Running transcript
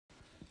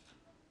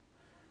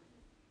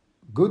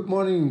Good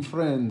morning,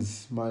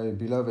 friends, my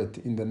beloved.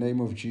 In the name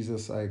of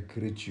Jesus, I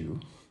greet you.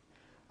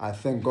 I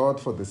thank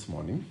God for this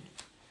morning,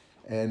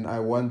 and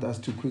I want us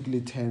to quickly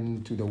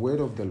turn to the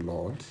word of the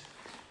Lord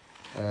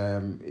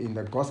in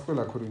the Gospel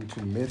according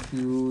to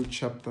Matthew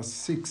chapter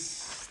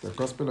 6. The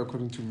Gospel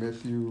according to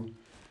Matthew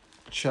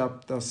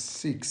chapter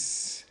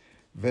 6,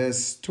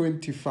 verse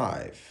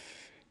 25.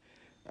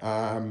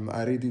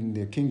 I read in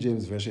the King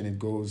James Version,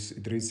 it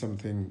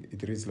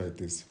reads like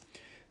this.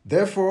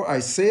 Therefore I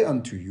say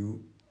unto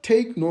you,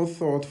 take no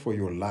thought for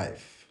your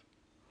life,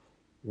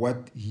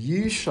 what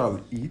ye shall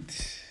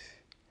eat,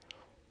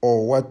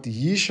 or what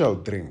ye shall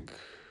drink,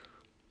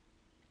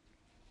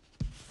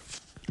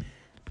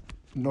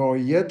 nor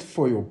yet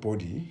for your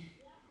body,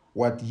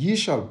 what ye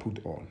shall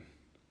put on.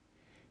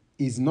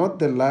 Is not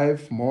the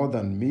life more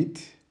than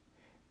meat,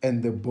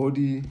 and the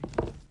body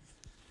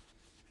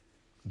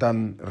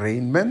than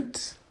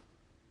raiment?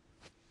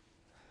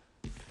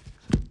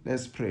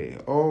 Let's pray.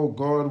 Oh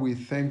God, we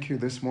thank you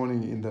this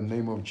morning in the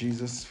name of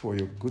Jesus for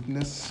your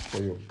goodness,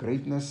 for your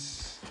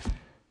greatness,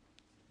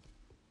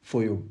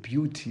 for your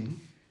beauty,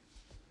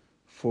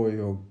 for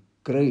your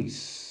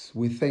grace.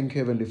 We thank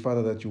Heavenly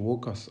Father that you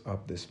woke us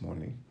up this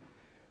morning.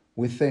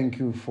 We thank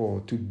you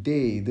for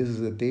today. This is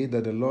a day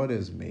that the Lord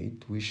has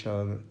made. We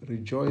shall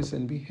rejoice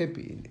and be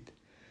happy in it.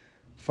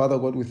 Father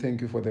God, we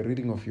thank you for the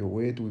reading of your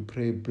word. We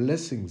pray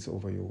blessings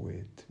over your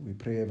word. We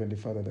pray, Heavenly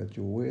Father, that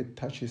your word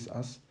touches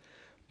us,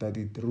 that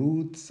it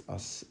roots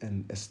us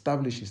and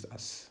establishes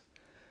us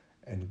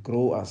and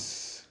grow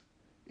us.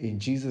 In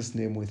Jesus'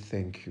 name we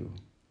thank you.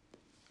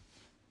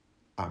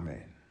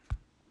 Amen.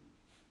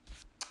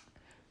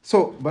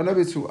 So,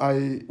 Banabetu,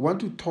 I want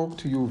to talk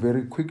to you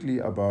very quickly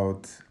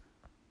about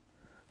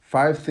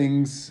 5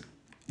 things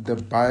the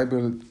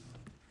Bible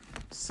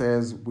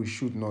says we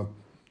should not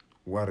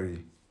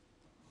worry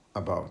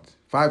about.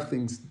 5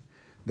 things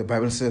the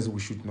Bible says we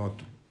should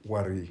not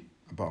worry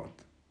about.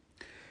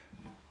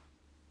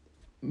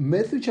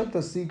 Matthew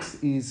chapter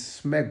 6 is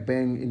smack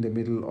bang in the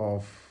middle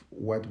of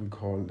what we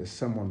call the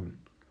Sermon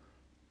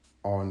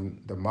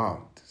on the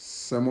Mount.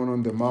 Sermon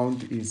on the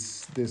Mount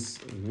is this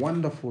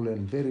wonderful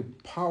and very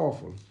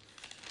powerful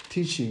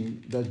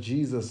teaching that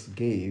Jesus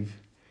gave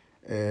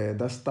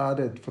that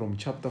started from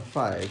chapter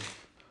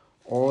 5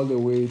 all the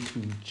way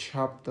to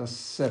chapter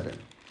 7.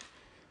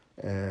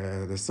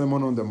 The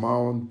Sermon on the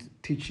Mount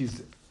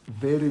teaches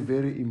very,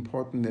 very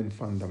important and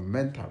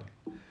fundamental,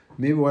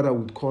 maybe what I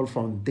would call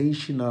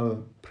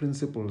foundational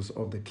principles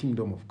of the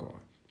kingdom of God.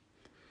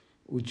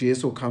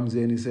 Jesus comes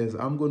in and he says,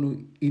 I'm going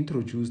to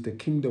introduce the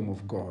kingdom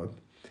of God.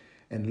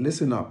 And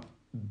listen up,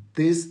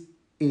 this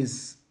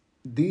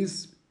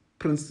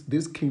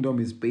kingdom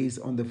is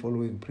based on the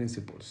following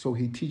principles. So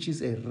he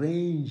teaches a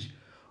range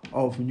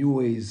of new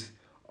ways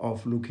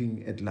of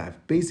looking at life.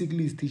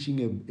 Basically, he's teaching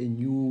a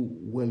new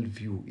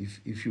worldview,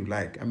 if you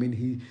like. I mean,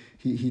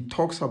 he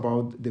talks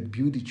about the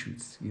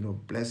beatitudes.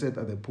 Blessed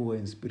are the poor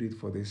in spirit,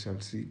 for they shall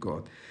see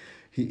God.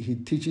 He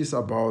teaches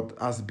about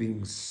us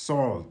being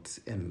salt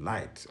and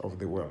light of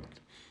the world.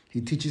 He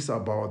teaches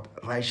about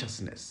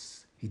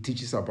righteousness. He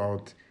teaches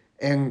about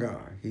anger.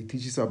 He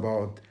teaches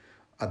about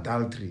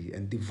adultery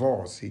and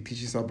divorce. He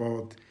teaches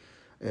about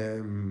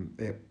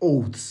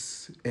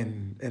oaths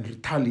and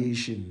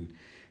retaliation.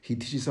 He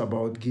teaches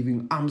about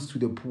giving alms to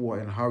the poor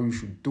and how you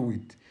should do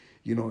it.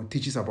 He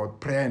teaches about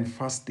prayer and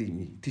fasting.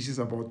 He teaches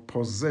about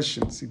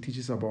possessions. He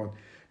teaches about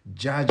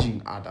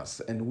judging others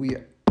and we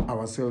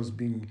ourselves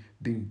being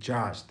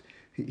judged.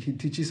 He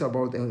teaches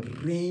about a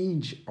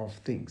range of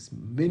things,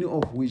 many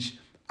of which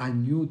are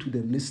new to the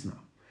listener.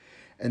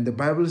 And the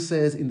Bible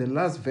says in the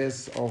last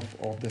verse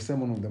of the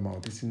Sermon on the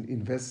Mount, it's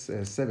in verse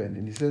 7,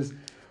 and it says,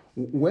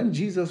 when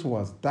Jesus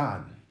was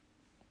done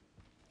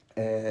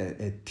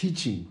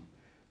teaching,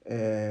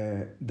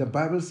 the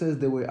Bible says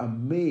they were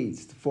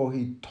amazed, for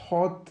he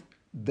taught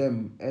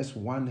them as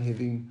one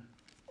having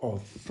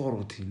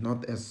authority,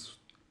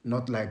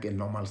 not like a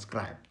normal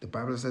scribe. The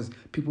Bible says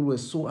people were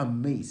so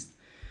amazed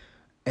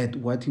at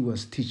what he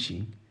was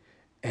teaching,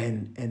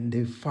 and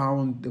they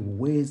found the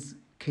words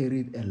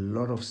carried a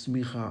lot of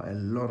smicha, a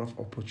lot of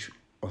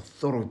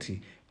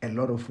authority, a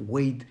lot of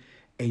weight,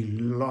 a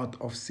lot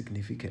of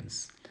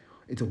significance.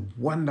 It's a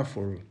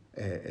wonderful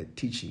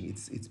teaching.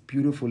 It's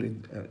beautiful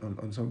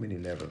on so many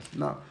levels.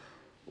 Now,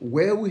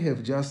 where we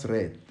have just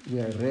read, we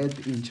are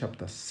read in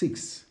chapter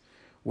 6,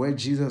 where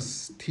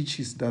Jesus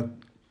teaches that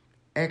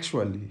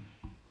actually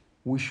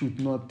we should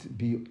not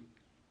be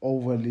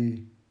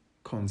overly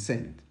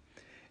concerned.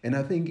 And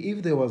I think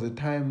if there was a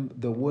time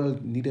the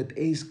world needed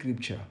a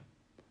scripture,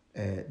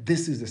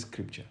 this is the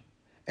scripture,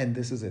 and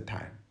this is a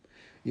time.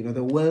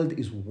 The world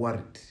is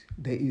worried.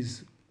 There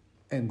is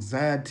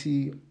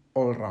anxiety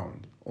all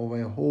around over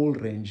a whole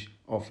range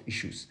of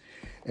issues.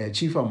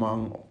 Chief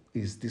among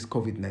is this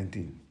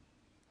COVID-19.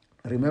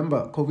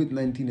 Remember,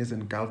 COVID-19 has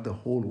engulfed the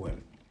whole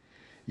world.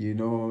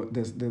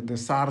 The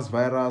SARS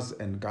virus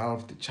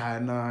engulfed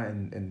China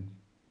and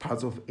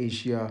parts of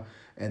Asia,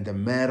 and the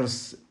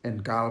MERS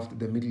engulfed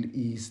the Middle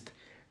East,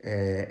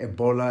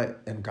 Ebola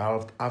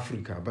engulfed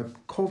Africa.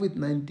 But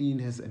COVID-19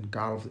 has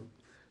engulfed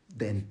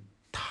the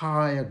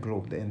entire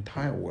globe, the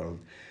entire world,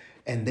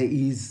 and there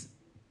is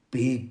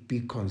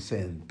big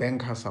concern.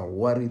 Bankers are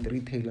worried,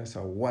 retailers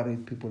are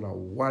worried, people are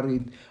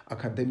worried,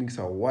 academics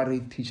are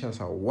worried, teachers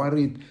are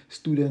worried,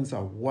 students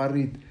are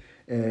worried.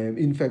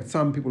 In fact,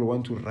 some people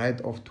want to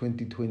write off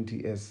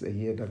 2020 as a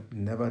year that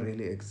never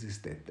really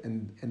existed.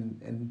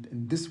 And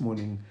this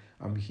morning,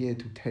 I'm here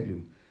to tell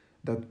you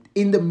that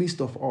in the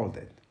midst of all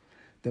that,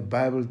 the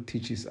Bible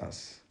teaches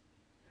us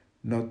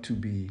not to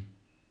be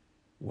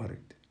worried.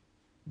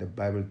 The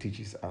Bible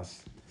teaches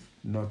us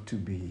not to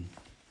be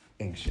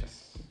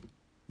anxious.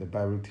 The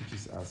Bible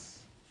teaches us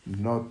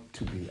not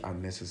to be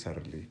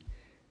unnecessarily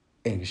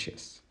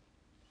anxious.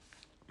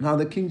 Now,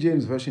 the King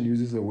James Version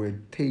uses the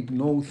word take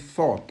no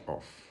thought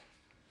of.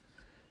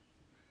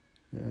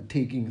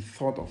 Taking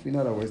thought of. In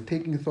other words,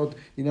 taking thought,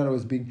 in other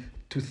words, being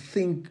to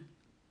think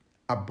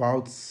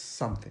about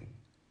something.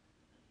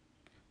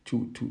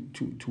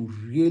 To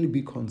really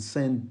be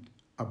concerned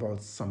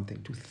about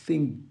something, to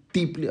think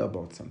deeply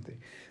about something.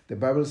 The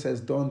Bible says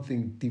don't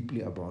think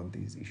deeply about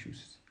these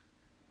issues.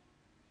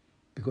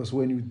 Because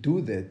when you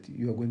do that,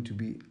 you are going to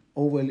be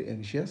overly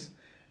anxious.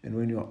 And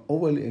when you are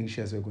overly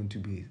anxious, you're going to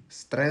be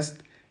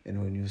stressed.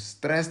 And when you're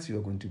stressed,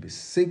 you're going to be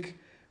sick.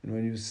 And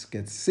when you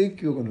get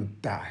sick, you're going to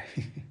die.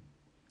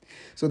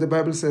 So the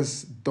Bible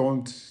says,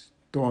 don't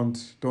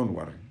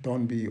worry.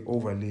 Don't be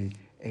overly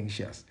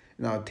anxious.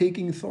 Now,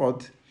 taking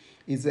thought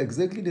is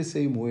exactly the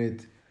same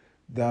word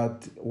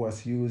that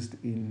was used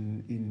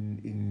in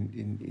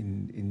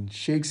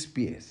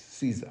Shakespeare's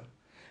Caesar.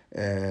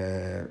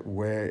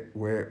 Where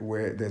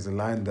there's a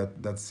line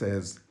that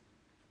says,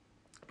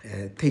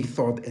 take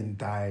thought and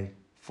die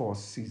for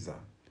Caesar.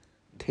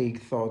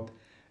 Take thought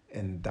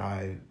and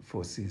die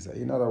for Caesar.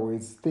 In other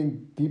words,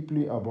 think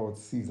deeply about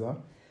Caesar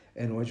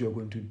and what you're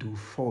going to do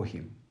for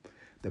him.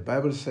 The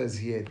Bible says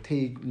here,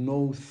 take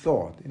no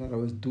thought. In other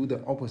words, do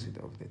the opposite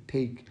of that.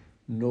 Take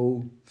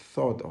no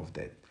thought of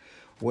that.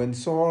 When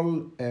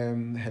Saul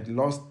had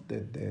lost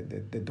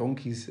the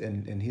donkeys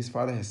and his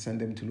father has sent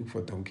them to look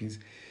for donkeys,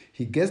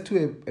 he gets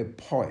to a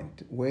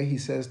point where he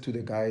says to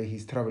the guy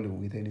he's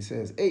traveling with, and he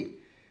says, hey,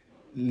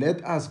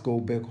 let us go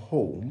back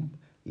home,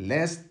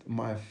 lest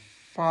my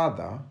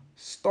father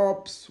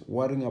stops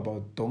worrying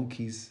about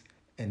donkeys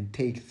and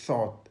take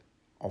thought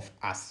of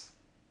us.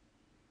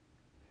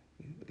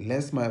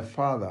 Lest my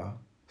father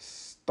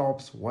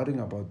stops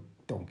worrying about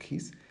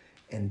donkeys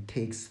and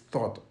takes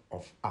thought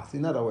of us.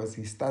 In other words,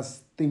 he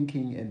starts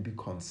thinking and be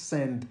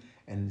concerned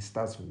and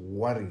starts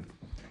worrying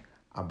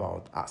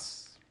about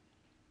us.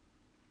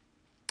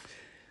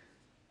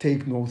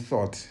 Take no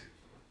thought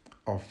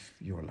of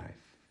your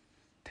life.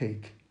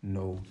 Take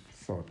no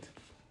thought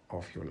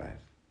of your life.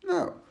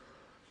 Now,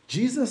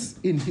 Jesus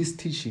in his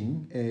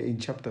teaching in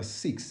chapter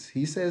 6,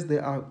 he says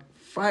there are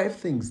 5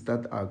 things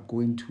that are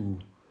going to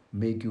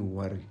make you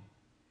worry.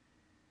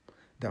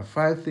 There are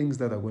 5 things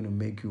that are going to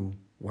make you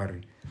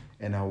worry,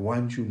 and I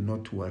want you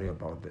not to worry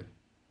about them.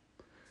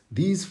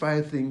 These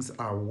 5 things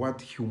are what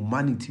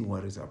humanity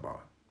worries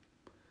about.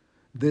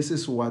 This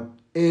is what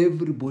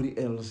everybody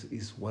else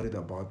is worried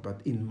about, but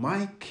in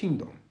my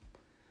kingdom,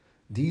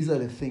 these are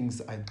the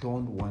things I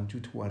don't want you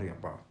to worry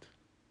about.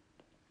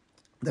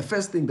 The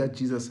first thing that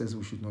Jesus says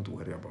we should not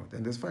worry about,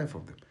 and there's 5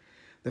 of them.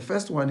 The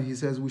first one, he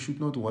says we should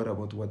not worry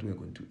about what we're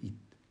going to eat.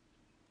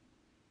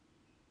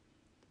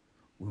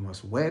 We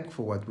must work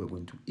for what we're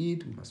going to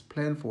eat. We must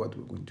plan for what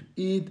we're going to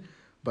eat,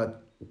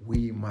 but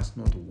we must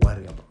not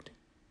worry about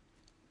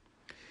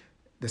it.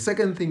 The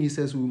second thing he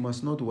says, we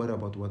must not worry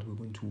about what we're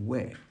going to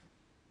wear.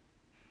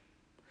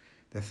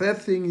 The third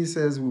thing he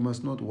says, we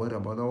must not worry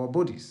about our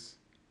bodies.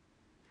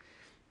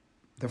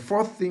 The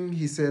fourth thing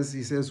he says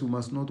we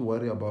must not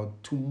worry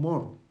about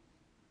tomorrow.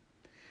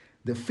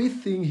 The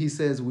fifth thing he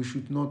says, we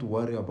should not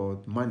worry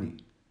about money.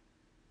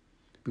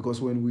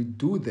 Because when we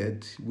do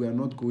that, we are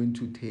not going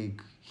to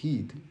take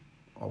heed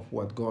of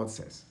what God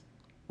says.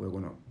 We're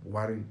going to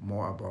worry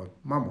more about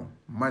mammon,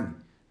 money.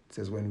 It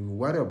says when we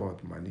worry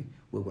about money,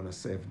 we're going to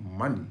serve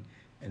money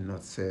and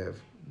not serve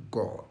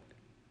God.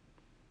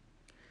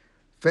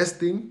 First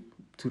thing,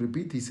 to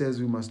repeat, he says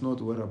we must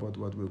not worry about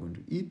what we're going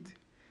to eat,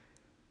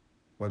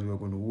 what we're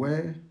going to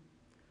wear,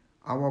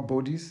 our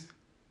bodies,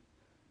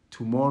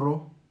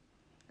 tomorrow,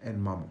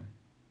 and mammon.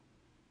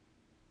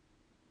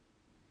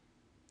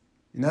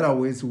 In other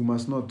words, we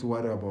must not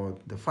worry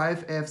about the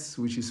 5 F's,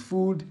 which is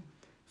food,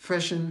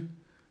 fashion,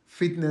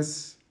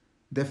 fitness,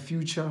 the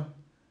future,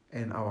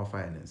 and our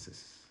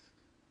finances.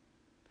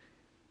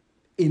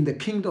 In the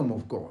kingdom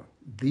of God,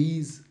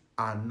 these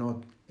are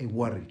not a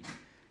worry.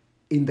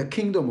 In the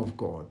kingdom of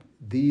God,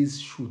 these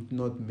should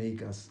not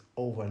make us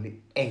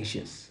overly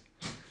anxious.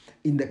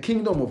 In the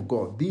kingdom of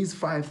God, these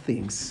 5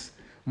 things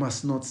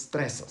must not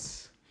stress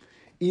us.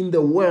 In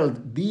the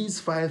world, these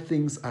 5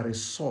 things are a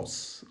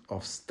source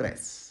of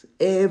stress.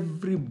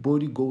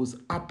 Everybody goes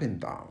up and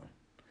down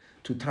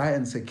to try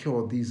and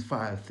secure these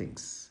 5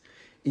 things.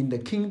 In the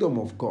kingdom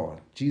of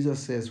God, Jesus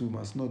says we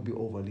must not be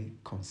overly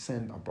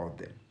concerned about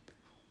them.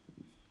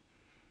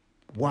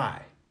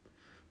 Why?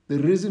 The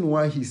reason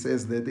why he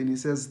says that, and he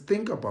says,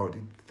 think about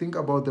it. Think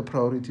about the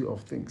priority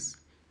of things.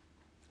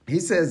 He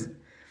says,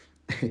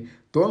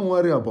 don't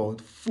worry about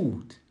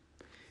food.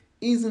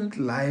 Isn't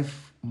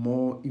life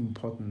more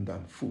important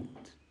than food?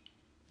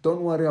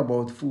 Don't worry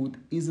about food.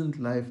 Isn't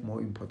life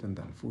more important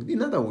than food?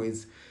 In other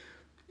words,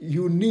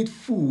 you need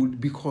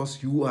food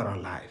because you are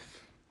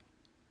alive.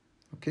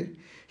 Okay?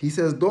 He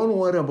says, don't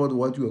worry about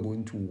what you are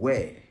going to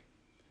wear.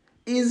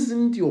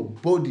 Isn't your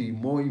body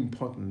more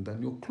important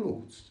than your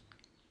clothes?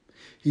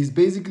 He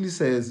basically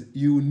says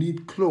you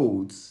need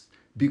clothes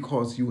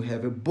because you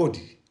have a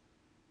body.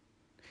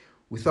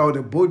 Without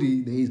a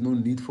body, there is no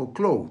need for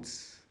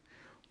clothes.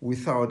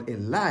 Without a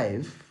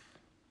life,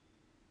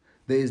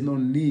 there is no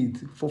need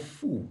for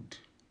food.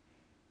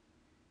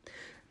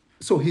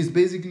 So he's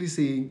basically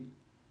saying,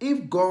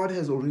 if God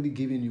has already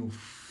given you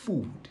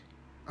food,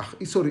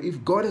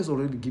 if God has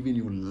already given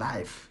you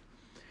life,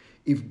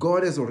 if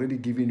God has already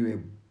given you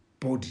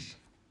a body,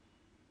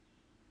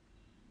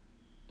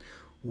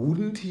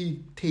 wouldn't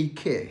he take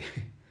care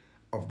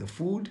of the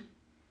food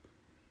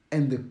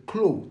and the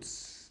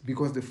clothes?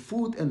 Because the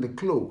food and the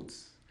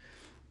clothes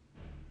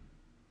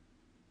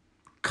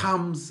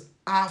comes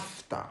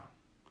after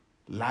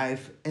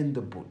life and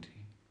the body.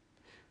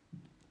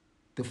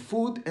 The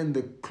food and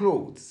the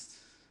clothes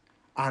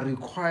are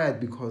required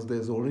because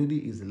there's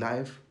already is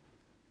life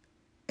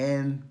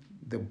and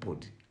the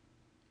body.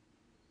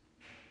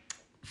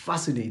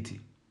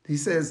 Fascinating. He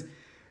says,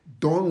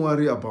 don't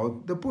worry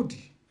about the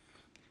body.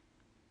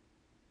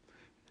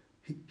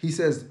 He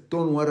says,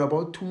 don't worry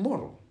about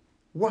tomorrow.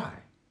 Why?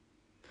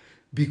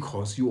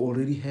 Because you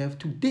already have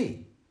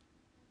today.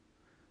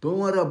 Don't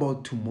worry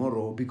about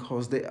tomorrow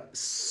because there's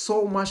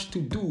so much to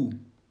do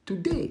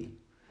today.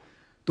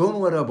 Don't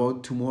worry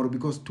about tomorrow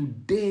because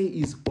today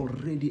is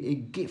already a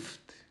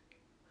gift.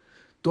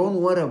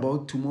 Don't worry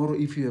about tomorrow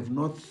if you have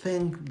not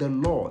thanked the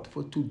Lord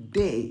for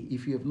today,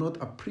 if you have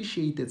not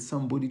appreciated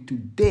somebody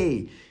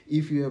today,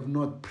 if you have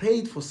not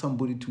prayed for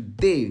somebody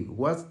today.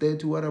 What's there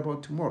to worry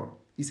about tomorrow?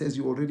 He says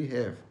you already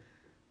have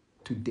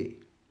today.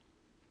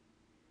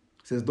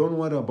 He says don't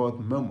worry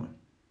about mammon.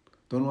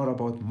 Don't worry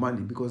about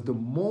money, because the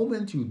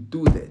moment you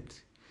do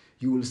that,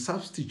 you will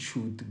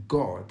substitute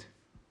God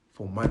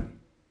for money.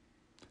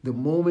 The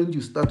moment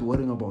you start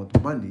worrying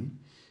about money,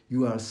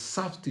 you are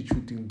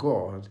substituting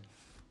God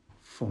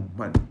for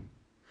money.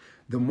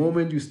 The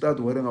moment you start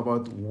worrying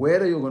about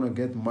whether you're going to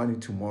get money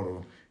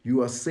tomorrow,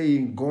 you are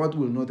saying God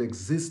will not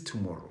exist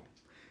tomorrow.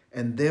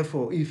 And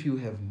therefore, if you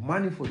have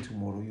money for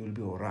tomorrow, you'll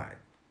be all right.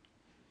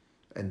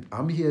 And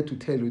I'm here to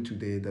tell you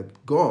today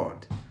that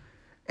God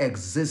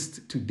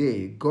exists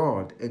today.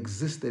 God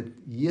existed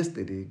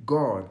yesterday.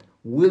 God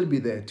will be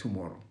there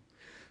tomorrow.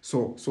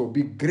 So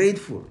be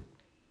grateful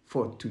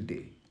for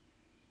today.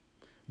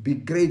 Be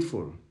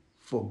grateful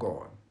for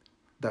God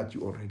that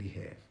you already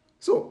have.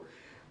 So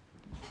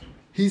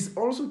he's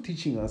also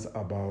teaching us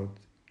about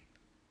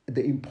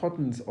the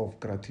importance of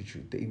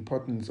gratitude, the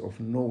importance of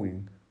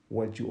knowing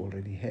what you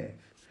already have.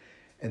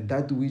 And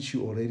that which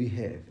you already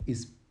have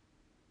is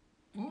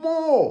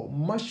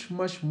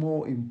much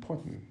more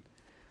important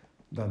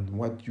than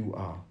what you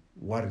are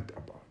worried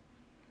about.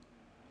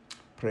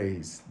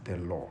 Praise the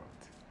Lord.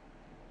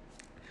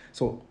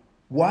 So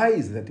why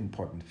is that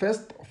important?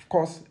 First, of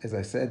course, as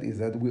I said, is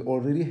that we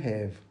already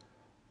have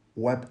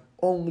what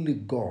only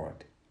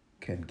God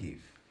can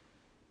give.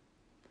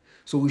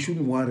 So we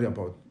shouldn't worry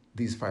about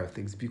these 5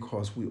 things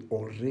because we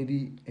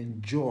already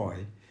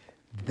enjoy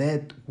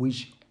that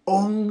which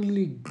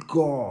only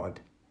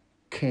God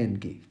can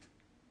give.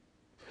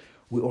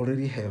 We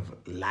already have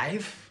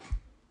life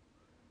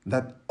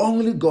that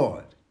only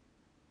God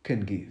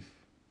can give.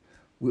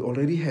 We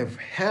already have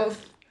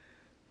health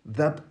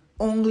that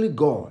only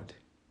God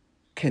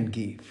can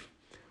give.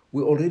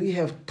 We already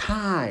have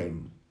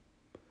time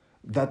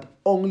that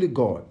only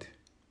God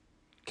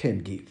can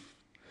give.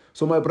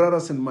 So my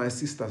brothers and my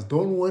sisters,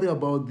 don't worry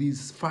about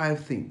these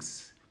 5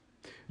 things,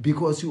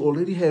 because you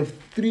already have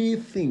 3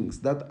 things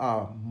that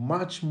are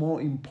much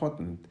more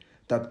important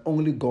that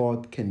only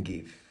God can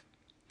give.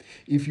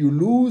 If you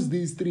lose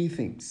these 3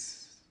 things,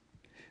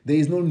 there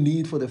is no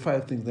need for the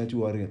 5 things that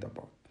you are worried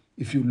about.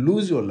 If you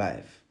lose your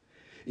life,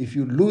 if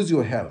you lose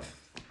your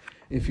health,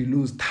 if you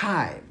lose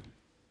time,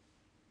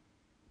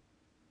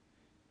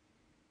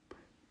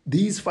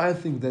 these 5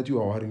 things that you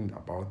are worrying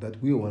about,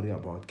 that we worry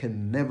about,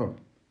 can never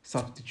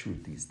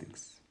substitute these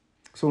things.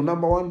 So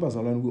number 1,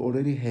 Barcelona, we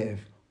already have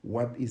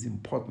what is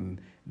important,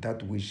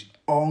 that which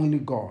only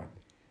God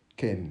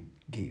can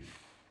give.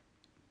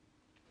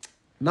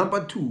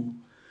 Number 2,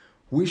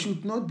 we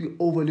should not be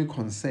overly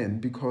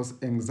concerned because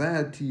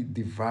anxiety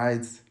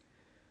divides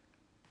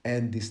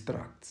and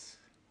distracts.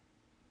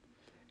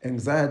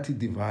 Anxiety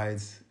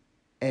divides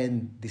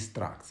and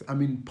distracts.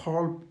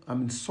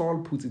 Saul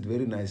puts it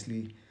very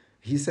nicely.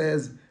 He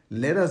says,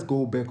 let us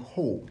go back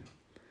home,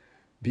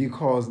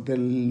 because the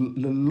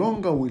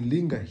longer we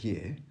linger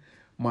here,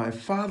 my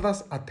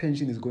father's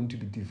attention is going to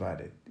be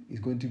divided.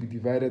 It's going to be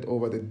divided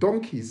over the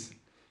donkeys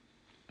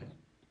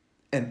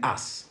and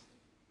us.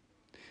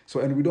 So,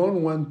 and we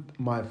don't want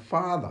my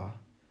father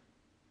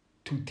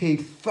to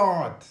take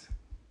thought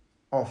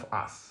of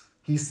us.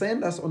 He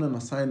sent us on an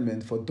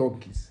assignment for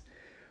donkeys,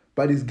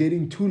 but it's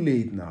getting too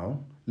late now.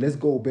 Let's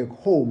go back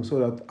home so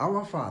that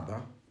our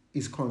Father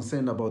is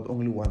concerned about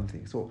only one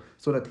thing, so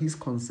that his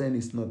concern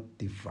is not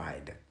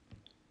divided.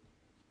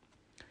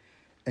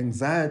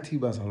 Anxiety,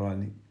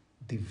 bazalwane,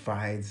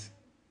 divides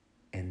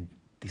and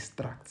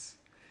distracts.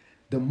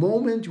 The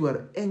moment you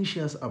are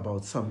anxious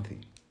about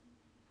something,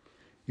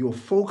 your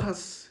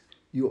focus,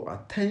 your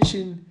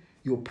attention,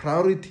 your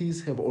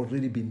priorities have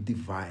already been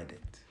divided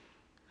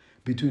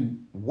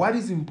between what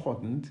is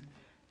important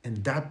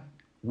and that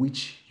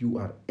which you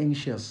are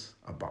anxious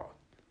about.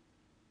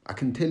 I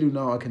can tell you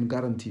now, I can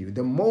guarantee you,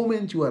 the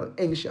moment you are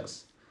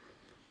anxious,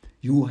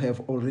 you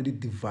have already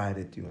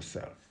divided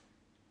yourself.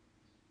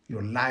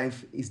 Your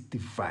life is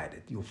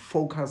divided. Your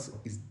focus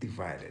is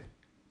divided.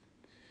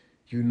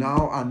 You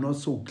now are not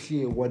so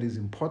clear what is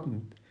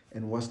important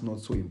and what's not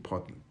so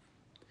important.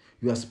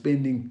 You are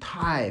spending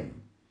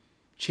time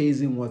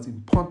chasing what's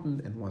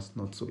important and what's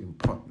not so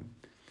important.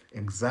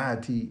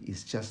 Anxiety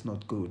is just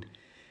not good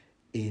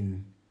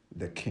in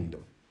the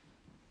kingdom.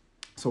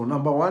 So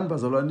number one,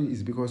 bazalwane,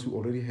 is because we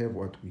already have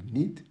what we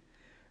need,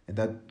 and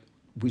that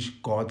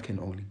which God can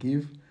only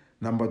give.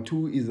 Number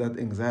two is that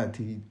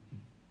anxiety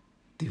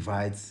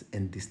divides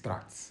and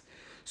distracts.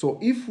 So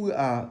if we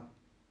are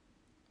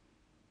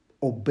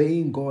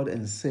obeying God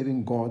and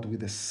serving God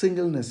with a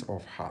singleness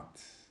of heart,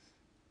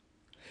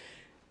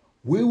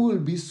 we will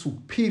be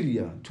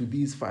superior to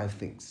these five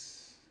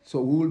things.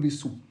 So we will be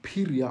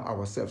superior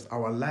ourselves.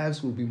 Our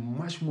lives will be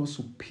much more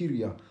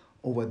superior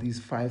over these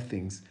five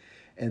things.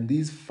 And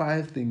these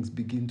five things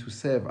begin to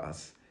serve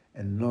us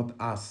and not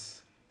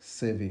us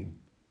serving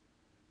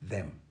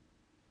them.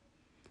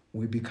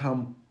 We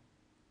become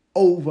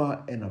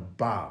over and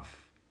above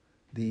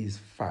these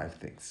five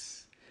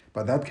things.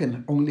 But that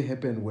can only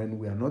happen when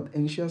we are not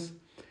anxious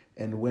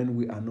and when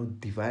we are not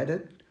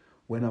divided,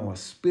 when our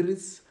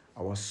spirits,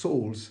 our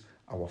souls,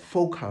 our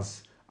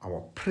focus,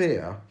 our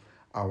prayer,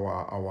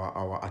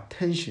 our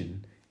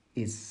attention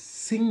is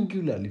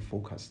singularly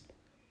focused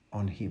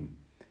on Him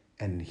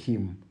and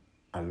Him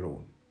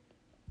alone.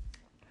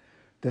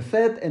 The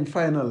third and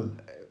final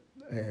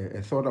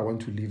thought I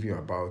want to leave you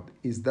about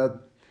is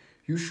that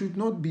you should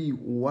not be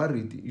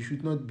worried, you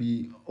should not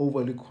be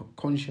overly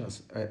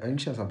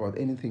anxious about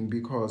anything,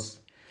 because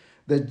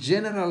the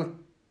general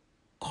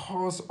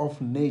course of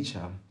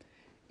nature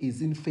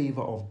is in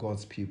favor of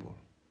God's people.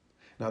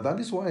 Now that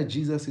is why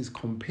Jesus is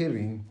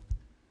comparing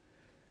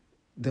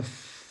the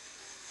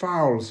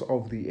fowls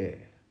of the air.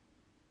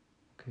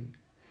 Okay,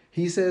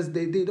 he says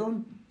they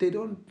don't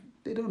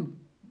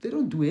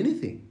do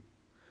anything,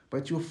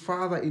 but your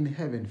Father in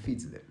heaven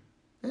feeds them,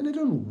 and they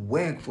don't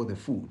work for the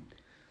food,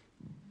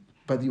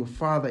 but your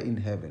Father in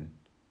heaven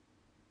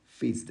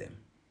feeds them.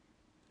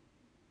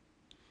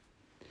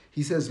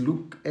 He says,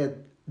 look at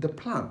the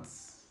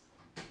plants.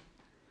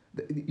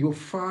 Your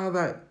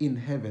Father in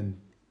heaven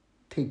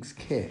takes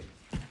care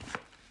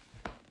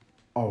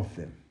of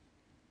them.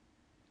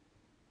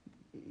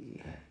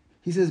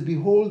 He says,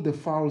 behold the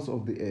fowls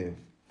of the air,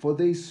 for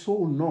they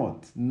sow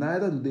not,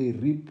 neither do they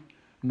reap,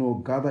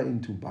 nor gather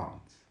into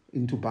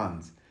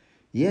barns.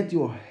 Yet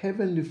your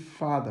heavenly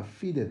Father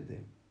feedeth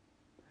them.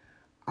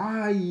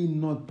 Are ye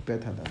not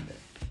better than them?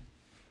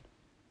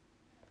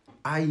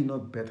 Are ye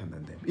not better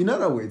than them? In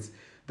other words,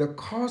 the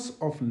course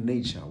of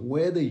nature,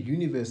 where the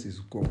universe is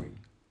going,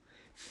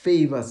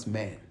 favors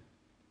man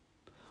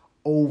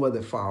over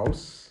the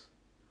fowls,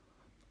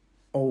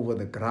 over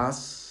the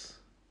grass,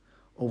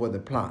 over the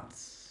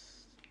plants.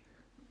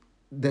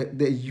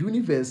 The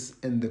universe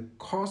and the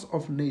course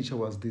of nature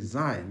was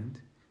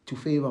designed to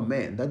favor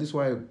man. That is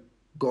why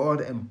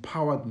God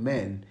empowered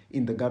man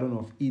in the Garden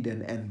of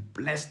Eden and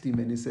blessed him.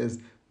 And he says,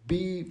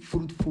 be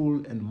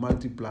fruitful and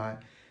multiply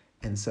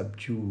and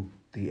subdue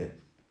the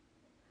earth.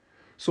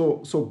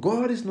 So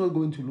God is not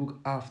going to look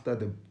after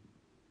the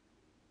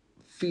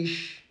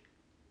fish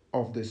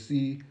of the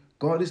sea.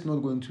 God is not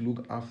going to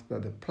look after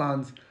the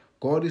plants.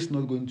 God is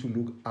not going to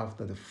look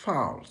after the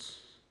fowls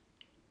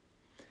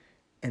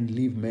and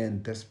leave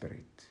man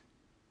desperate.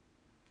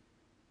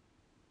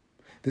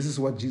 This is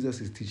what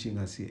Jesus is teaching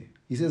us here.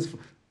 He says,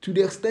 to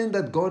the extent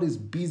that God is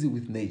busy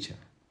with nature,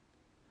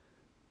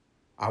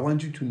 I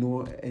want you to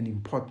know an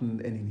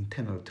important and an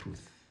eternal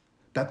truth.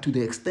 That to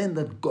the extent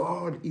that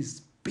God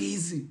is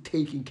busy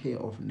taking care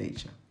of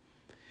nature,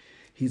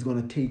 He's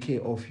going to take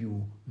care of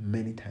you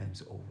many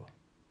times over.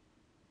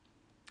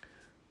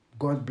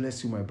 God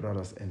bless you, my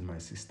brothers and my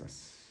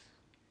sisters.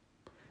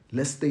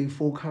 Let's stay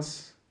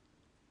focused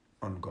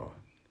on God.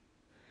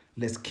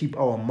 Let's keep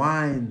our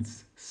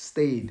minds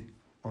stayed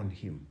on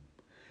Him.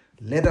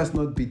 Let us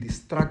not be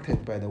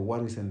distracted by the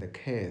worries and the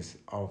cares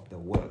of the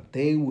world.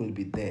 They will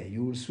be there.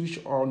 You will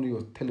switch on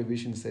your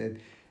television set.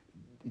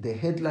 The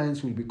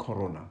headlines will be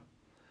Corona.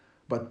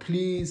 But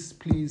please,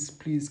 please,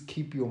 please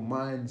keep your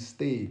mind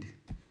stayed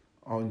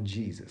on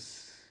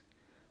Jesus.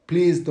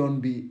 Please don't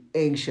be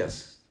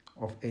anxious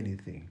of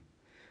anything.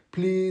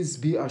 Please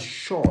be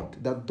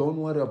assured that don't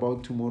worry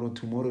about tomorrow.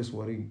 Tomorrow is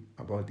worrying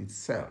about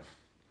itself.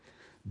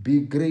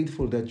 Be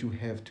grateful that you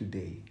have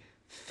today.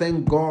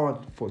 Thank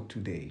God for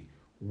today.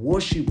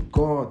 Worship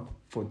God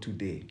for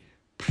today.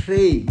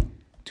 Pray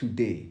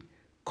today.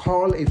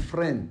 Call a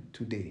friend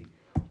today.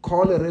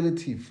 Call a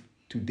relative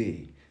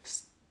today.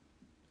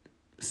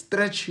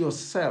 Stretch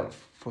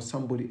yourself for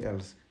somebody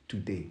else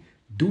today.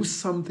 Do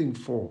something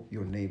for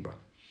your neighbor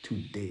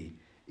today.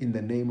 In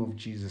the name of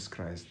Jesus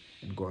Christ,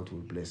 and God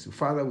will bless you.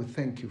 Father, we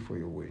thank you for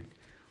your word.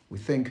 We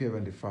thank you,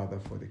 Heavenly Father,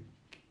 for the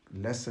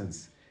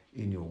lessons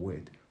in your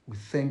word. We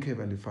thank you,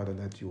 Heavenly Father,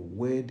 that your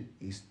word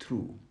is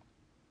true.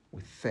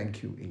 We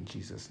thank you in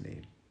Jesus'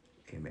 name.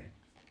 Amen.